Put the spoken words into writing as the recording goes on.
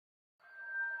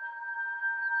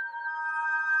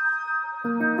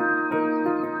There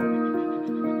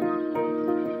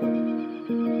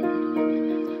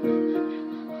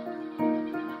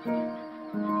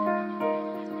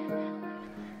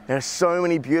are so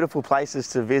many beautiful places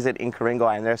to visit in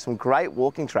Ku-ring-gai, and there are some great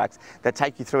walking tracks that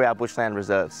take you through our bushland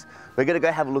reserves. We're going to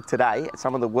go have a look today at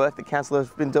some of the work that council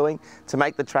have been doing to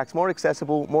make the tracks more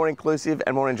accessible, more inclusive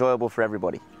and more enjoyable for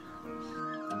everybody.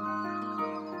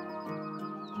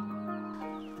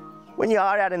 When you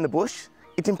are out in the bush,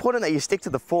 it's important that you stick to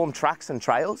the formed tracks and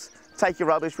trails. Take your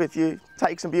rubbish with you,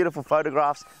 take some beautiful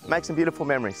photographs, make some beautiful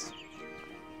memories.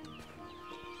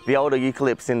 The older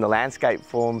eucalypts in the landscape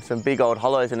form some big old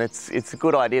hollows, and it's a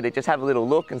good idea to just have a little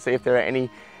look and see if there are any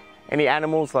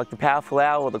animals like the powerful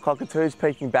owl or the cockatoos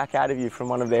peeking back out of you from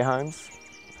one of their homes.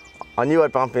 I knew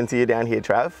I'd bump into you down here,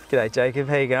 Trav. G'day Jacob,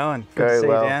 how you going? Good Very to see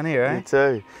well. you down here, eh? You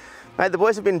too. Mate, the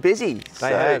boys have been busy.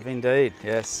 They have indeed,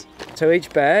 yes. So each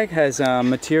bag has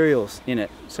materials in it,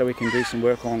 so we can do some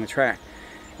work along the track.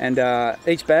 And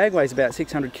each bag weighs about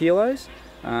 600 kilos.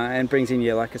 And brings in,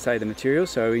 like I say, the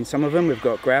materials. So in some of them we've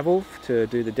got gravel to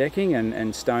do the decking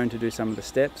and stone to do some of the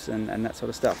steps and that sort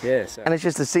of stuff, yeah. So. And it's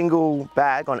just a single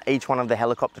bag on each one of the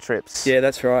helicopter trips? Yeah,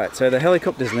 that's right. So the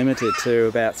helicopter's limited to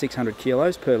about 600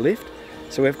 kilos per lift.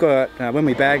 So we've got, when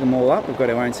we bag them all up, we've got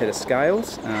our own set of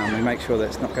scales. We make sure that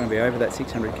it's not going to be over that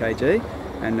 600 kg.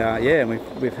 And yeah,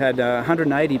 we've had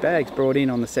 180 bags brought in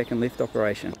on the second lift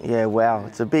operation. Yeah, wow,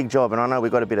 it's a big job, and I know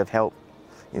we've got a bit of help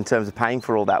in terms of paying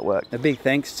for all that work. A big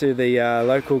thanks to the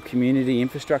local community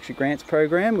infrastructure grants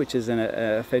program, which is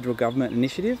a federal government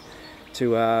initiative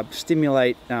to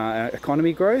stimulate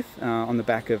economy growth on the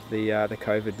back of the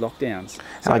COVID lockdowns.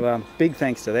 So big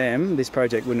thanks to them. This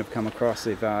project wouldn't have come across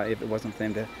if it wasn't for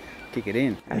them to kick it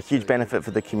in. And a huge benefit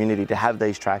for the community to have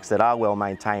these tracks that are well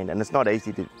maintained, and it's not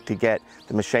easy to get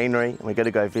the machinery, and we're going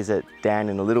to go visit Dan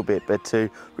in a little bit, but to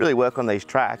really work on these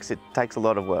tracks it takes a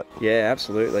lot of work. Yeah,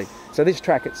 absolutely. So this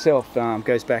track itself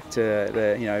goes back to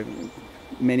the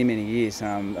many years.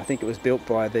 I think it was built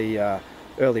by the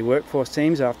early workforce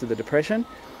teams after the Depression,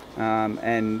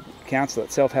 and council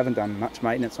itself haven't done much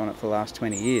maintenance on it for the last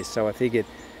 20 years, so I figured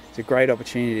it's a great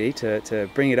opportunity to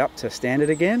bring it up to standard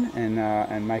again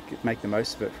and make the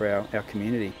most of it for our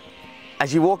community.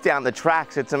 As you walk down the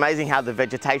tracks, it's amazing how the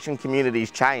vegetation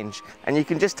communities change, and you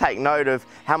can just take note of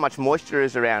how much moisture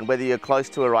is around, whether you're close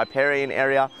to a riparian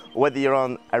area or whether you're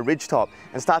on a ridgetop,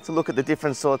 and start to look at the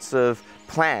different sorts of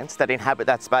plants that inhabit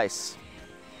that space.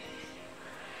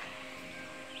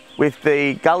 With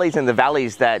the gullies and the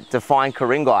valleys that define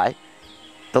Ku-ring-gai,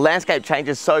 the landscape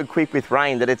changes so quick with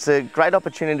rain that it's a great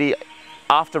opportunity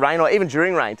after rain or even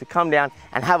during rain to come down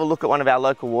and have a look at one of our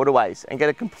local waterways and get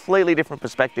a completely different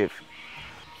perspective.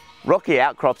 Rocky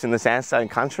outcrops in the sandstone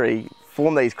country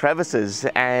form these crevices,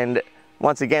 and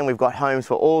once again we've got homes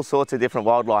for all sorts of different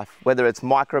wildlife, whether it's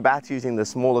microbats using the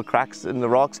smaller cracks in the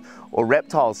rocks or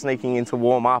reptiles sneaking in to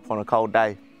warm up on a cold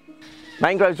day.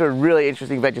 Mangroves are a really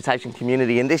interesting vegetation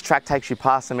community, and this track takes you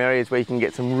past some areas where you can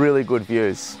get some really good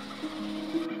views.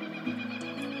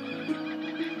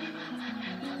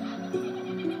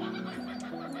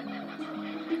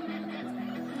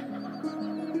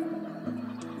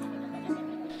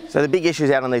 So the big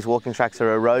issues out on these walking tracks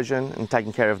are erosion and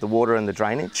taking care of the water and the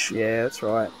drainage. Yeah, that's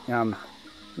right.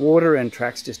 Water and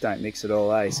tracks just don't mix at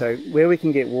all, eh? So where we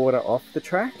can get water off the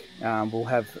track,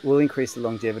 we'll increase the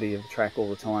longevity of the track all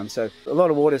the time. So a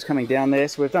lot of water is coming down there,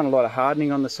 so we've done a lot of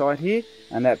hardening on the site here,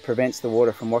 and that prevents the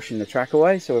water from washing the track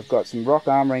away. So we've got some rock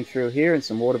armouring through here and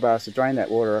some water bars to drain that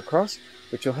water across,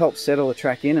 which will help settle the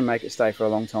track in and make it stay for a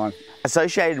long time.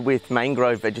 Associated with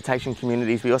mangrove vegetation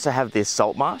communities, we also have this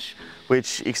salt marsh,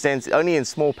 which extends only in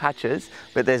small patches,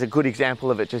 but there's a good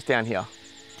example of it just down here.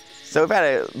 So we've had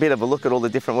a bit of a look at all the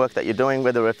different work that you're doing,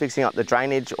 whether we're fixing up the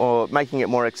drainage or making it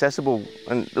more accessible,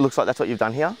 and it looks like that's what you've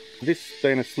done here. This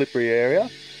being a slippery area,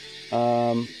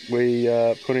 we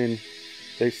put in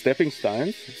these stepping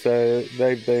stones, so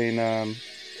they've been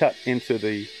cut into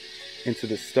the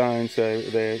stone, so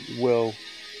they're well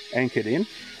anchored in.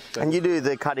 And you do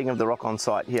the cutting of the rock on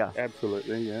site here?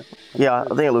 Absolutely, yeah. Yeah, I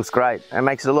think it looks great. It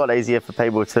makes it a lot easier for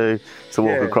people to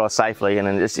walk across safely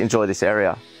and just enjoy this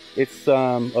area. It's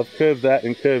I've curved that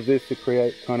and curved this to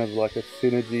create kind of like a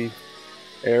synergy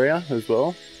area as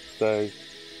well. So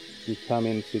you come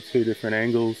into two different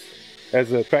angles.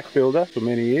 As a track builder for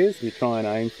many years, we try and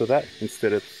aim for that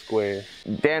instead of square.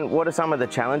 Dan, what are some of the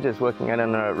challenges working out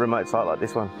on a remote site like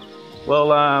this one?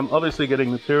 Well, obviously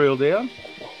getting material down.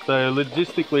 So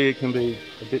logistically it can be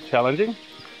a bit challenging,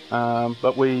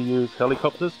 but we use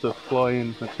helicopters to fly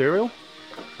in material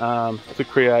to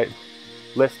create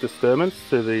less disturbance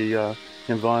to the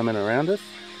environment around us.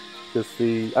 because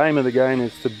the aim of the game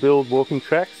is to build walking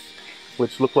tracks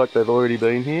which look like they've already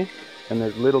been here, and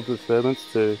there's little disturbance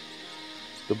to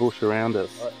the bush around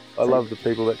us. I love the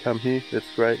people that come here. It's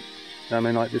great. I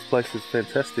mean, like, this place is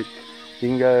fantastic.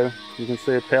 You can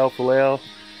see a powerful owl,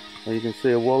 or you can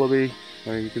see a wallaby,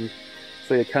 or you can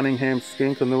see a Cunningham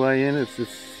skink on the way in.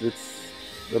 It's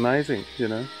amazing, you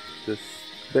know. It's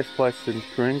the best place in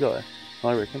Ku-ring-gai,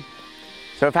 I reckon.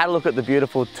 So we've had a look at the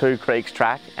beautiful Two Creeks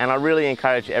track, and I really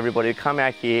encourage everybody to come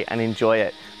out here and enjoy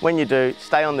it. When you do,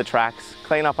 stay on the tracks,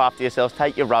 clean up after yourselves,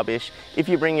 take your rubbish. If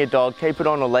you bring your dog, keep it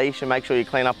on a leash and make sure you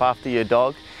clean up after your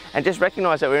dog. And just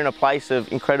recognise that we're in a place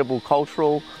of incredible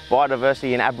cultural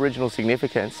biodiversity and Aboriginal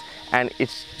significance, and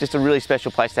it's just a really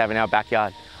special place to have in our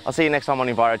backyard. I'll see you next time on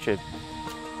EnviroTube.